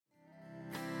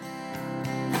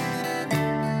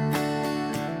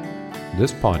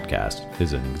This podcast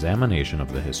is an examination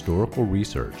of the historical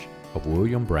research of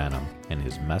William Branham and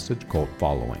his message cult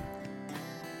following.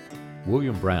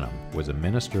 William Branham was a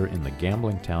minister in the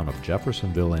gambling town of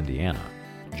Jeffersonville, Indiana,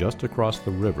 just across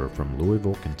the river from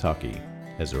Louisville, Kentucky,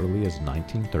 as early as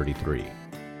 1933.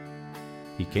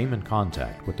 He came in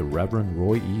contact with the Reverend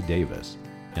Roy E. Davis,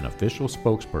 an official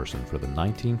spokesperson for the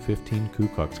 1915 Ku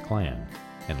Klux Klan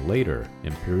and later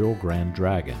Imperial Grand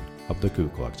Dragon of the Ku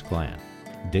Klux Klan.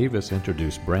 Davis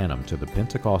introduced Branham to the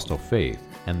Pentecostal faith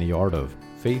and the art of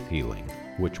faith healing,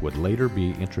 which would later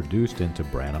be introduced into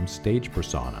Branham's stage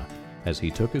persona as he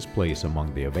took his place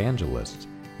among the evangelists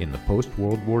in the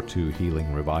post-World War II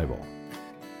healing revival.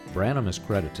 Branham is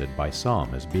credited by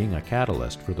some as being a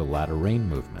catalyst for the Latter Rain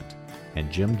movement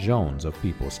and Jim Jones of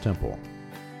People's Temple.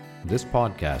 This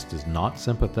podcast is not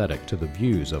sympathetic to the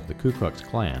views of the Ku Klux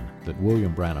Klan that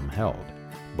William Branham held,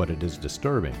 but it is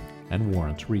disturbing and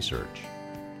warrants research.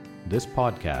 This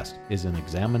podcast is an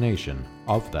examination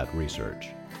of that research.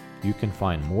 You can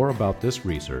find more about this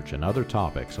research and other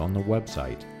topics on the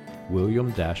website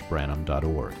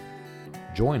william-branham.org.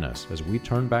 Join us as we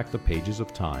turn back the pages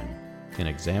of time and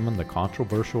examine the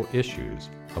controversial issues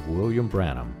of William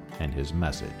Branham and his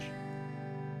message.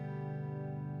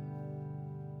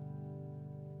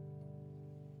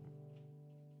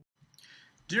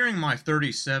 During my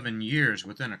 37 years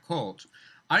within a cult,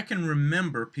 I can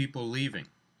remember people leaving.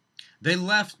 They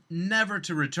left never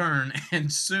to return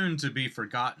and soon to be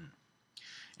forgotten.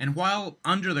 And while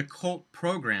under the cult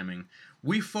programming,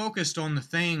 we focused on the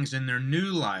things in their new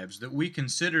lives that we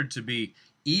considered to be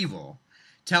evil,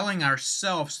 telling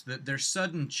ourselves that their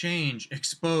sudden change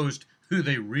exposed who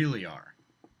they really are.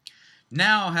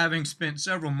 Now, having spent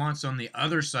several months on the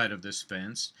other side of this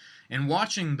fence and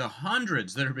watching the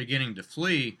hundreds that are beginning to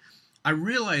flee, I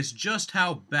realize just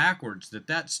how backwards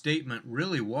that statement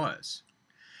really was.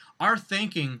 Our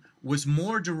thinking was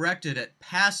more directed at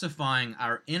pacifying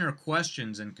our inner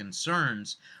questions and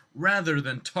concerns rather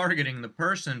than targeting the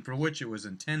person for which it was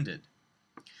intended.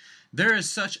 There is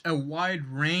such a wide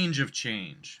range of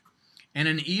change and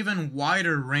an even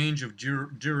wider range of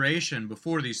duration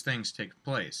before these things take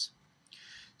place.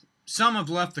 Some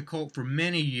have left the cult for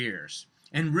many years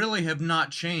and really have not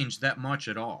changed that much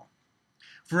at all.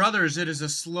 For others, it is a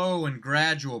slow and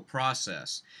gradual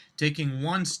process, taking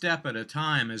one step at a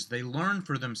time as they learn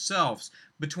for themselves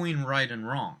between right and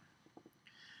wrong.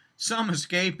 Some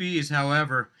escapees,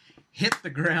 however, hit the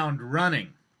ground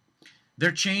running.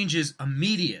 Their change is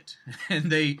immediate, and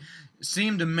they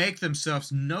seem to make themselves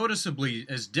noticeably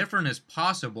as different as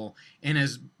possible in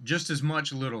just as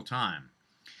much little time.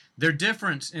 Their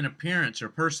difference in appearance or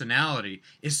personality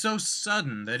is so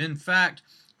sudden that, in fact,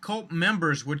 cult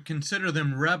members would consider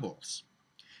them rebels,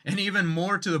 and even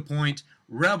more to the point,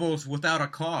 rebels without a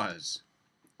cause.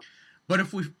 But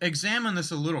if we examine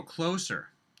this a little closer,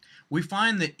 we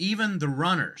find that even to the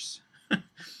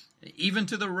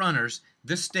runners,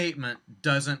 this statement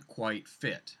doesn't quite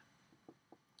fit.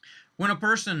 When a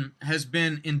person has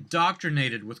been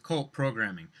indoctrinated with cult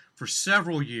programming for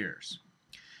several years,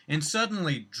 and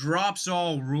suddenly drops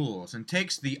all rules and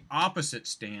takes the opposite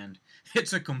stand,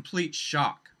 it's a complete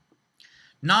shock.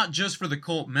 Not just for the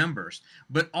cult members,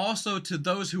 but also to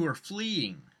those who are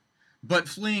fleeing, but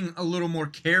fleeing a little more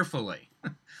carefully.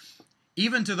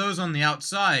 Even to those on the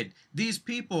outside, these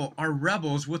people are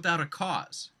rebels without a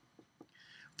cause.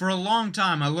 For a long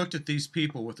time, I looked at these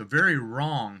people with a very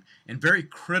wrong and very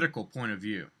critical point of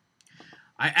view.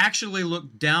 I actually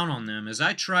looked down on them as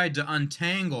I tried to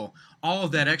untangle all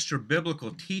of that extra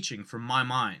biblical teaching from my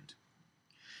mind.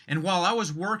 And while I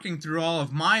was working through all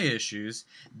of my issues,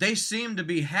 they seemed to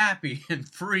be happy and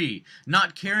free,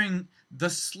 not caring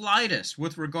the slightest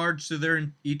with regards to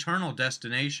their eternal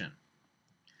destination.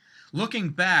 Looking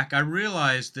back, I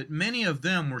realized that many of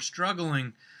them were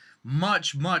struggling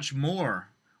much worse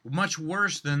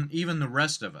than even the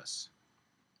rest of us.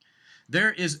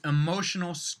 There is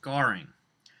emotional scarring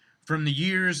from the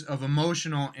years of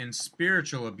emotional and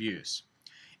spiritual abuse,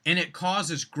 and it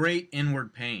causes great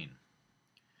inward pain.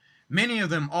 Many of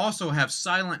them also have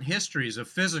silent histories of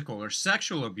physical or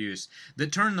sexual abuse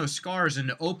that turn those scars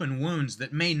into open wounds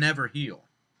that may never heal.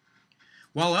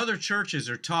 While other churches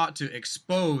are taught to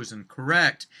expose and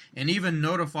correct and even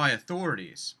notify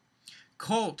authorities,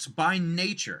 cults by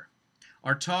nature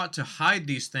are taught to hide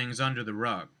these things under the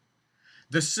rug.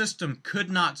 The system could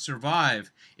not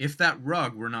survive if that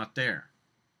rug were not there.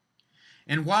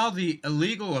 And while the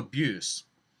illegal abuse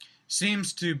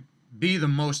seems to be the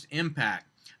most impact,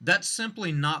 that's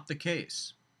simply not the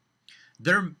case.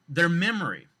 Their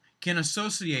memory can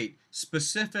associate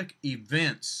specific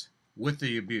events with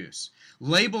the abuse,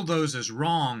 label those as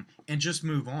wrong, and just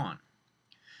move on.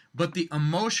 But the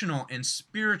emotional and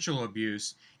spiritual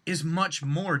abuse is much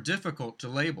more difficult to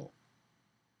label.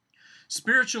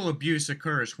 Spiritual abuse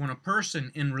occurs when a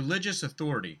person in religious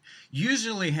authority,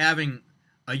 usually having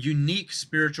a unique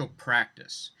spiritual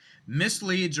practice,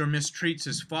 misleads or mistreats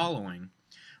his following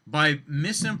by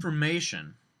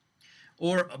misinformation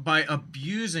or by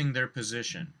abusing their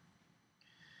position.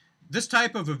 This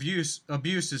type of abuse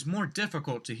is more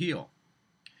difficult to heal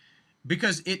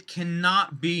because it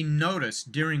cannot be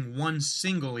noticed during one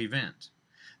single event.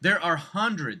 There are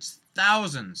hundreds,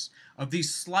 thousands of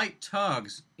these slight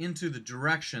tugs into the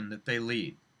direction that they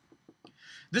lead.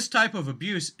 This type of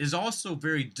abuse is also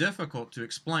very difficult to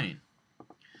explain.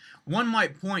 One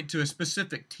might point to a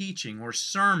specific teaching or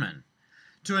sermon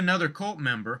to another cult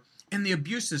member, and the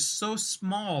abuse is so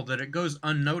small that it goes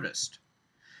unnoticed.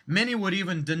 Many would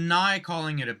even deny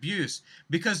calling it abuse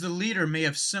because the leader may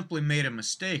have simply made a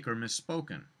mistake or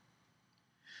misspoken.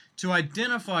 To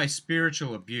identify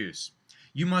spiritual abuse,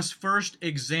 you must first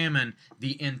examine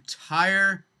the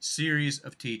entire series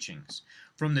of teachings,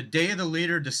 from the day the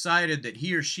leader decided that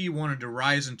he or she wanted to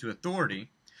rise into authority,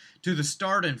 to the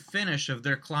start and finish of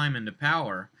their climb into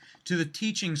power, to the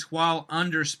teachings while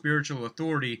under spiritual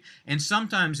authority, and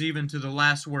sometimes even to the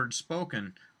last word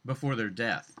spoken before their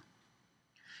death.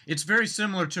 It's very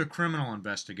similar to a criminal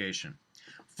investigation.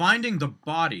 Finding the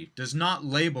body does not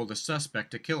label the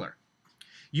suspect a killer.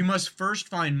 You must first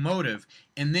find motive,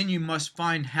 and then you must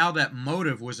find how that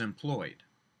motive was employed.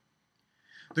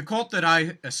 The cult that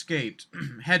I escaped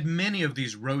had many of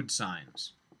these road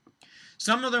signs.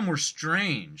 Some of them were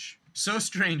strange, so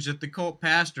strange that the cult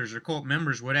pastors or cult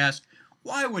members would ask,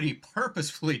 why would he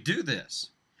purposefully do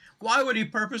this? Why would he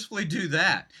purposefully do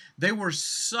that? They were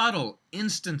subtle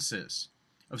instances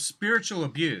of spiritual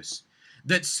abuse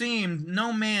that seemed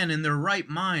no man in their right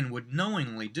mind would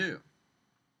knowingly do.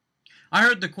 I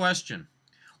heard the question,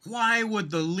 why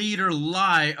would the leader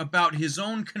lie about his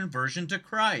own conversion to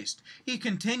Christ? He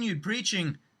continued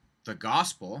preaching the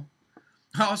gospel.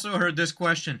 I also heard this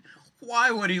question,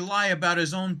 why would he lie about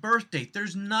his own birth date?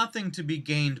 There's nothing to be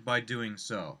gained by doing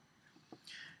so.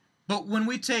 But when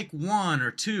we take 1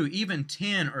 or 2, even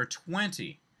 10 or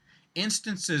 20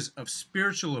 instances of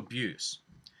spiritual abuse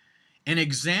and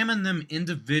examine them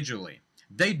individually,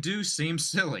 they do seem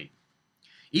silly.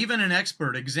 Even an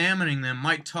expert examining them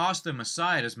might toss them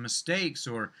aside as mistakes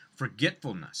or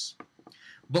forgetfulness.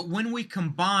 But when we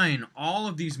combine all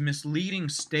of these misleading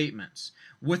statements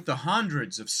with the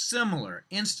hundreds of similar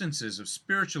instances of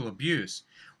spiritual abuse,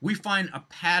 we find a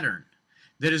pattern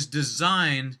that is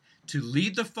designed to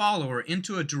lead the follower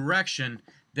into a direction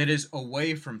that is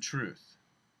away from truth.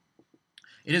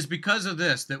 It is because of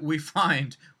this that we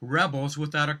find rebels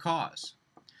without a cause.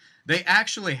 They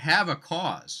actually have a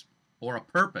cause or a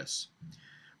purpose,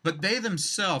 but they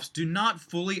themselves do not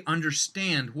fully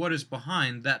understand what is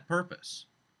behind that purpose.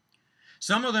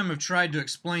 Some of them have tried to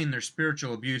explain their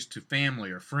spiritual abuse to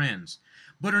family or friends,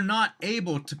 but are not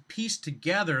able to piece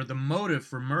together the motive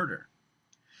for murder.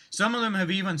 Some of them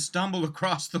have even stumbled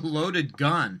across the loaded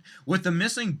gun with the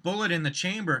missing bullet in the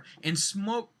chamber and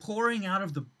smoke pouring out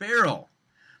of the barrel,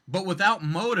 but without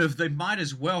motive they might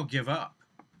as well give up.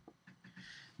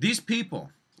 These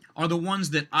people are the ones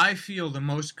that I feel the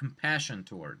most compassion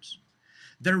towards.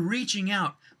 They're reaching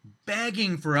out,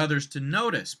 begging for others to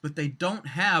notice, but they don't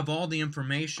have all the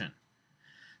information.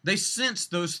 They sense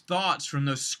those thoughts from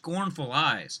those scornful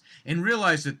eyes and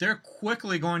realize that they're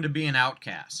quickly going to be an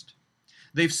outcast.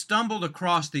 They've stumbled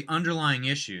across the underlying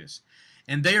issues,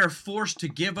 and they are forced to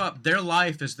give up their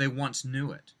life as they once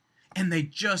knew it, and they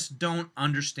just don't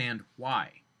understand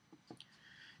why.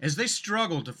 As they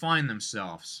struggle to find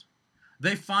themselves,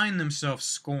 they find themselves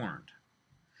scorned,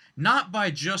 not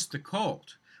by just the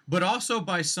cult, but also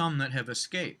by some that have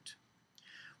escaped.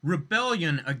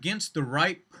 Rebellion against the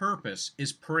right purpose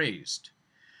is praised,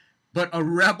 but a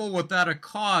rebel without a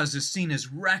cause is seen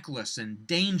as reckless and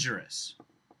dangerous.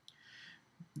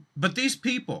 But these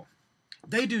people,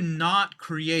 they do not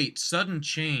create sudden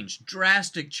change,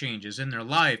 drastic changes in their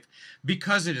life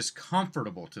because it is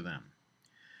comfortable to them.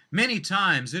 Many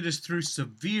times it is through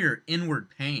severe inward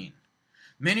pain.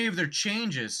 Many of their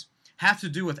changes have to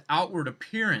do with outward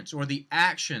appearance or the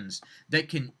actions that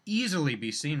can easily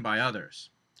be seen by others.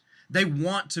 They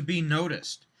want to be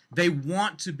noticed. They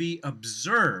want to be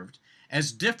observed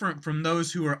as different from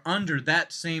those who are under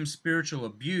that same spiritual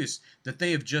abuse that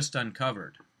they have just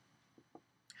uncovered.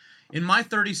 In my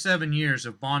 37 years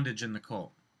of bondage in the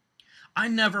cult, I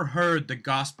never heard the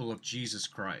gospel of Jesus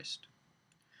Christ.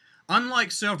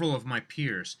 Unlike several of my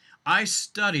peers, I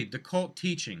studied the cult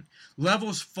teaching,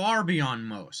 levels far beyond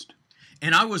most,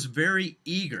 and I was very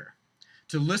eager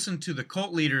to listen to the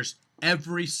cult leader's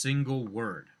every single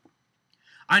word.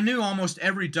 I knew almost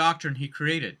every doctrine he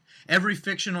created, every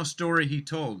fictional story he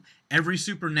told, every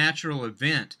supernatural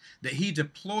event that he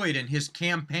deployed in his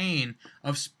campaign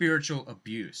of spiritual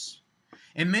abuse.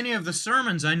 And many of the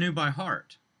sermons I knew by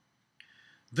heart.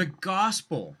 The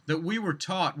gospel that we were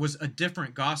taught was a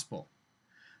different gospel.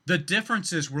 The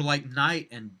differences were like night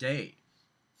and day.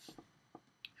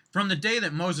 From the day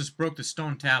that Moses broke the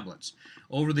stone tablets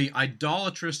over the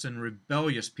idolatrous and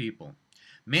rebellious people,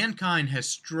 mankind has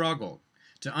struggled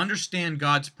to understand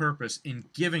God's purpose in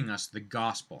giving us the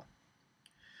gospel.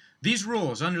 These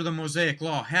rules under the Mosaic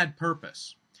law had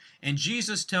purpose, and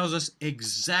Jesus tells us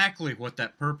exactly what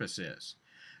that purpose is.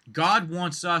 God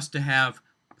wants us to have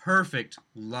perfect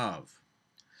love.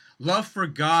 Love for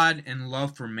God and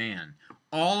love for man.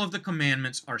 All of the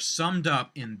commandments are summed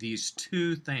up in these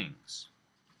two things.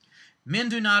 Men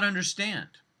do not understand.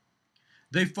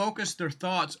 They focus their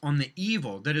thoughts on the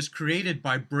evil that is created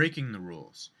by breaking the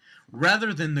rules,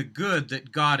 rather than the good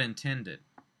that God intended.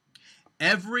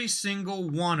 Every single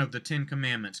one of the 10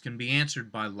 Commandments can be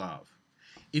answered by love.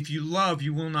 If you love,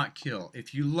 you will not kill.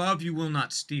 If you love, you will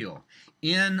not steal.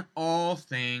 In all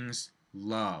things,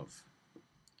 love.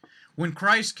 When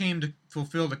Christ came to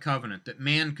fulfill the covenant that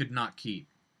man could not keep,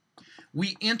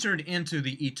 we entered into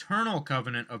the eternal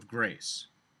covenant of grace.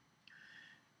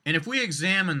 And if we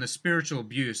examine the spiritual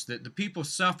abuse that the people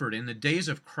suffered in the days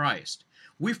of Christ,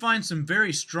 we find some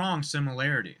very strong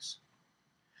similarities.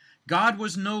 God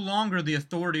was no longer the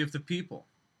authority of the people.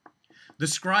 The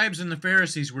scribes and the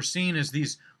Pharisees were seen as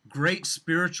these great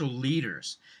spiritual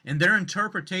leaders, and their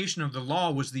interpretation of the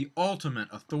law was the ultimate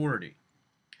authority.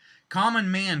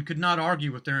 Common man could not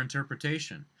argue with their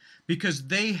interpretation, because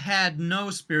they had no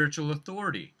spiritual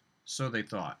authority, so they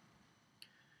thought.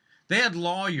 They had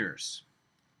lawyers,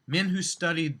 men who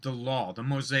studied the law, the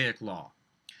Mosaic law.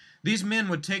 These men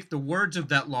would take the words of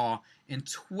that law and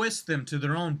twist them to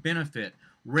their own benefit,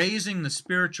 raising the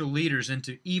spiritual leaders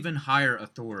into even higher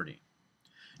authority.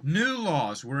 New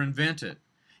laws were invented,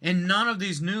 and none of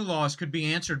these new laws could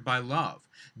be answered by love.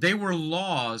 They were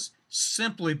laws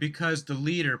simply because the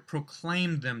leader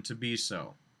proclaimed them to be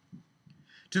so.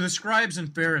 To the scribes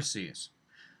and Pharisees,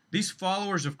 these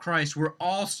followers of Christ were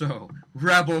also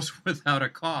rebels without a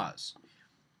cause.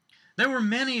 There were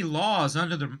many laws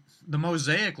under the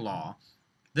Mosaic law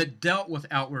that dealt with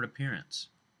outward appearance,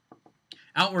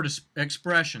 outward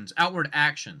expressions, outward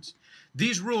actions.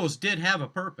 These rules did have a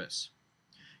purpose.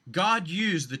 God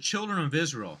used the children of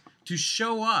Israel to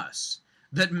show us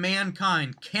that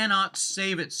mankind cannot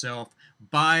save itself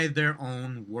by their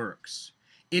own works.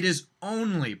 It is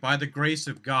only by the grace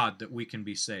of God that we can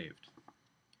be saved.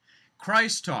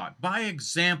 Christ taught, by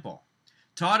example,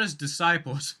 taught his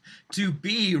disciples to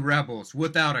be rebels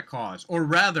without a cause, or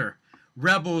rather,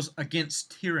 rebels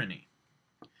against tyranny.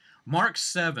 Mark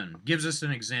 7 gives us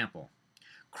an example.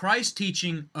 Christ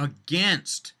teaching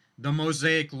against the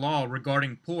Mosaic law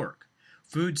regarding pork,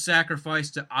 food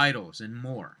sacrificed to idols, and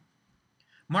more.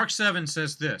 Mark 7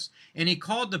 says this, "And he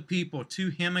called the people to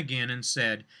him again and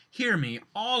said, 'Hear me,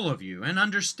 all of you, and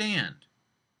understand.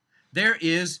 There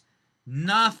is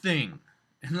nothing,'"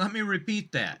 and let me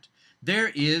repeat that, "there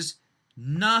is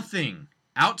nothing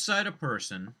outside a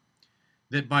person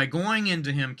that by going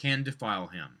into him can defile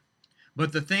him.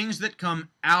 But the things that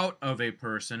come out of a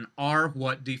person are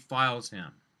what defiles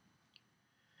him."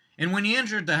 And when he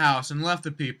entered the house and left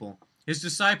the people, his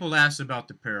disciple asked about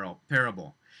the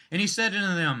parable. And he said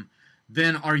unto them,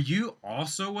 "Then are you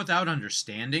also without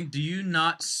understanding? Do you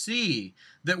not see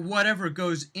that whatever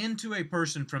goes into a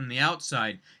person from the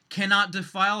outside cannot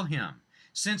defile him,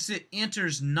 since it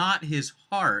enters not his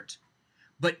heart,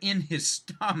 but in his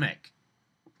stomach,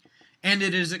 and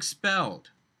it is expelled?"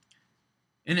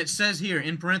 And it says here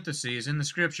in parentheses in the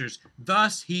scriptures,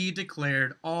 "Thus he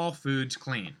declared all foods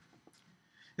clean."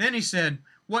 Then he said,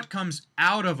 "What comes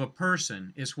out of a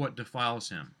person is what defiles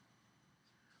him.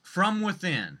 From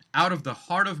within, out of the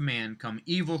heart of man, come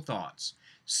evil thoughts,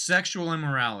 sexual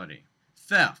immorality,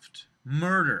 theft,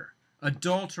 murder,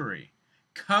 adultery,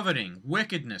 coveting,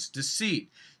 wickedness,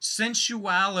 deceit,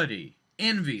 sensuality,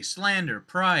 envy, slander,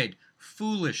 pride,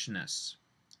 foolishness."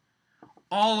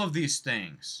 All of these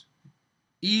things,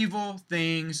 evil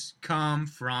things, come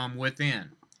from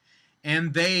within,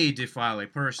 and they defile a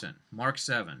person. Mark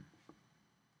 7.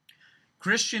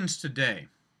 Christians today,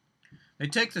 they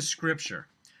take the scripture,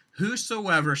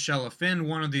 "Whosoever shall offend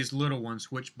one of these little ones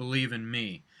which believe in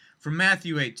me," from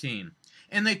Matthew 18,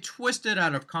 And they twist it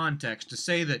out of context to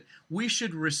say that we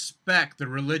should respect the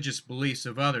religious beliefs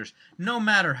of others, no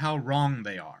matter how wrong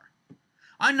they are.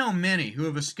 I know many who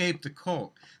have escaped the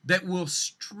cult that will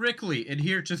strictly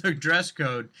adhere to their dress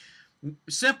code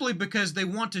simply because they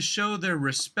want to show their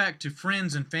respect to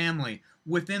friends and family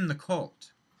within the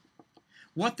cult.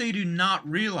 What they do not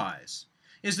realize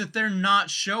is that they're not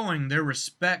showing their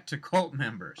respect to cult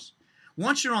members.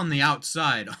 Once you're on the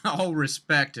outside, all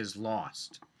respect is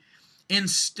lost.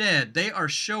 Instead, they are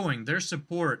showing their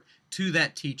support to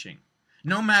that teaching,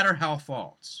 no matter how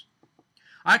false.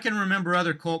 I can remember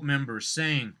other cult members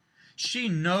saying, "She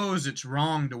knows it's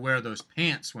wrong to wear those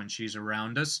pants when she's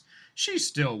around us. She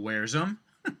still wears them."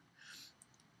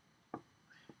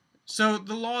 So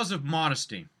the laws of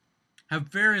modesty have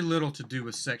very little to do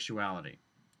with sexuality.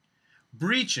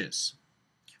 Breeches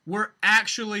were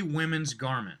actually women's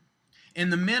garment,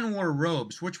 and the men wore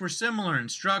robes, which were similar in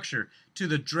structure to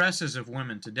the dresses of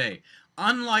women today.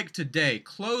 Unlike today,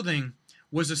 clothing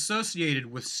was associated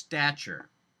with stature.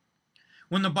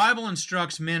 When the Bible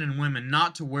instructs women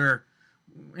not to wear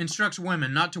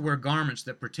garments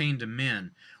that pertain to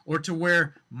men, or to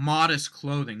wear modest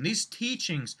clothing, these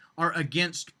teachings are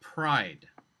against pride.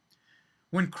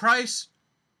 When Christ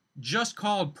just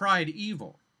called pride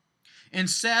evil, and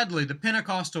sadly the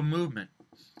Pentecostal movement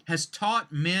has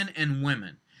taught men and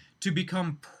women to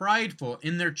become prideful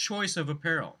in their choice of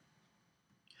apparel.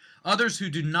 Others who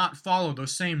do not follow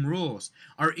those same rules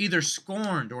are either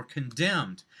scorned or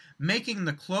condemned, making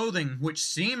the clothing which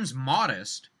seems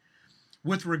modest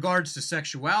with regards to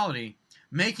sexuality,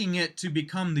 making it to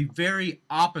become the very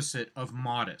opposite of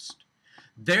modest.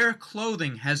 Their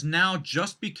clothing has now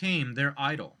just become their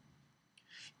idol.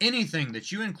 Anything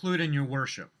that you include in your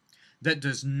worship that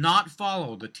does not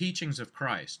follow the teachings of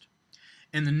Christ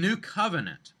and the new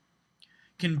covenant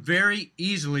can very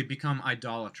easily become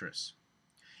idolatrous.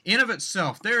 In of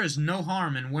itself, there is no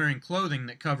harm in wearing clothing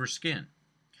that covers skin.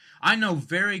 I know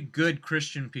very good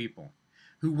Christian people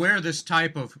who wear this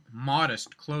type of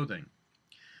modest clothing.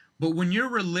 But when your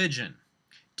religion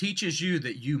teaches you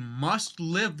that you must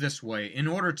live this way in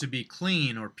order to be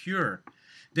clean or pure,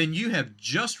 then you have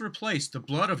just replaced the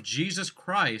blood of Jesus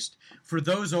Christ for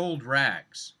those old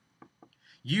rags.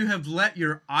 You have let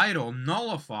your idol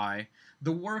nullify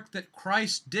the work that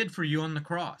Christ did for you on the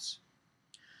cross.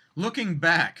 Looking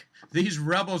back, these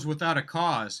rebels without a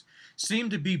cause seem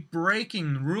to be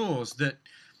breaking rules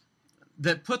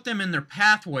that put them in their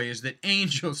pathways that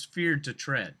angels feared to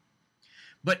tread.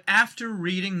 But after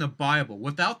reading the Bible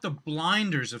without the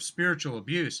blinders of spiritual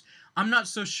abuse, I'm not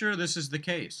so sure this is the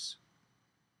case.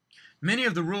 Many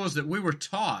of the rules that we were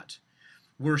taught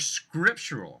were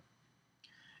scriptural,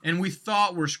 and we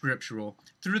thought were scriptural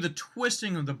through the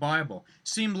twisting of the Bible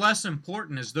seem less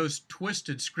important as those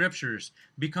twisted scriptures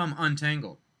become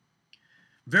untangled.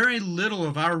 Very little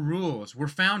of our rules were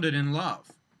founded in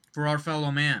love for our fellow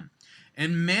man,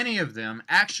 and many of them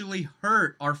actually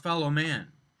hurt our fellow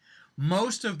man.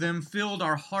 Most of them filled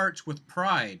our hearts with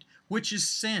pride, which is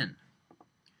sin.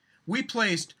 We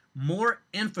placed more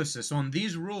emphasis on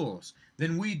these rules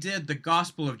than we did the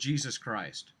gospel of Jesus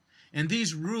Christ, and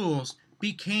these rules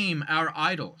became our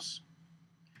idols.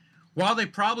 While they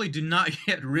probably do not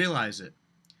yet realize it,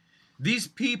 these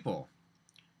people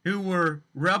who were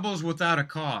rebels without a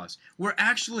cause were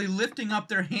actually lifting up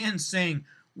their hands saying,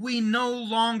 "We no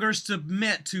longer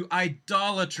submit to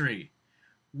idolatry.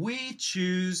 We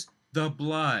choose the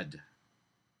blood."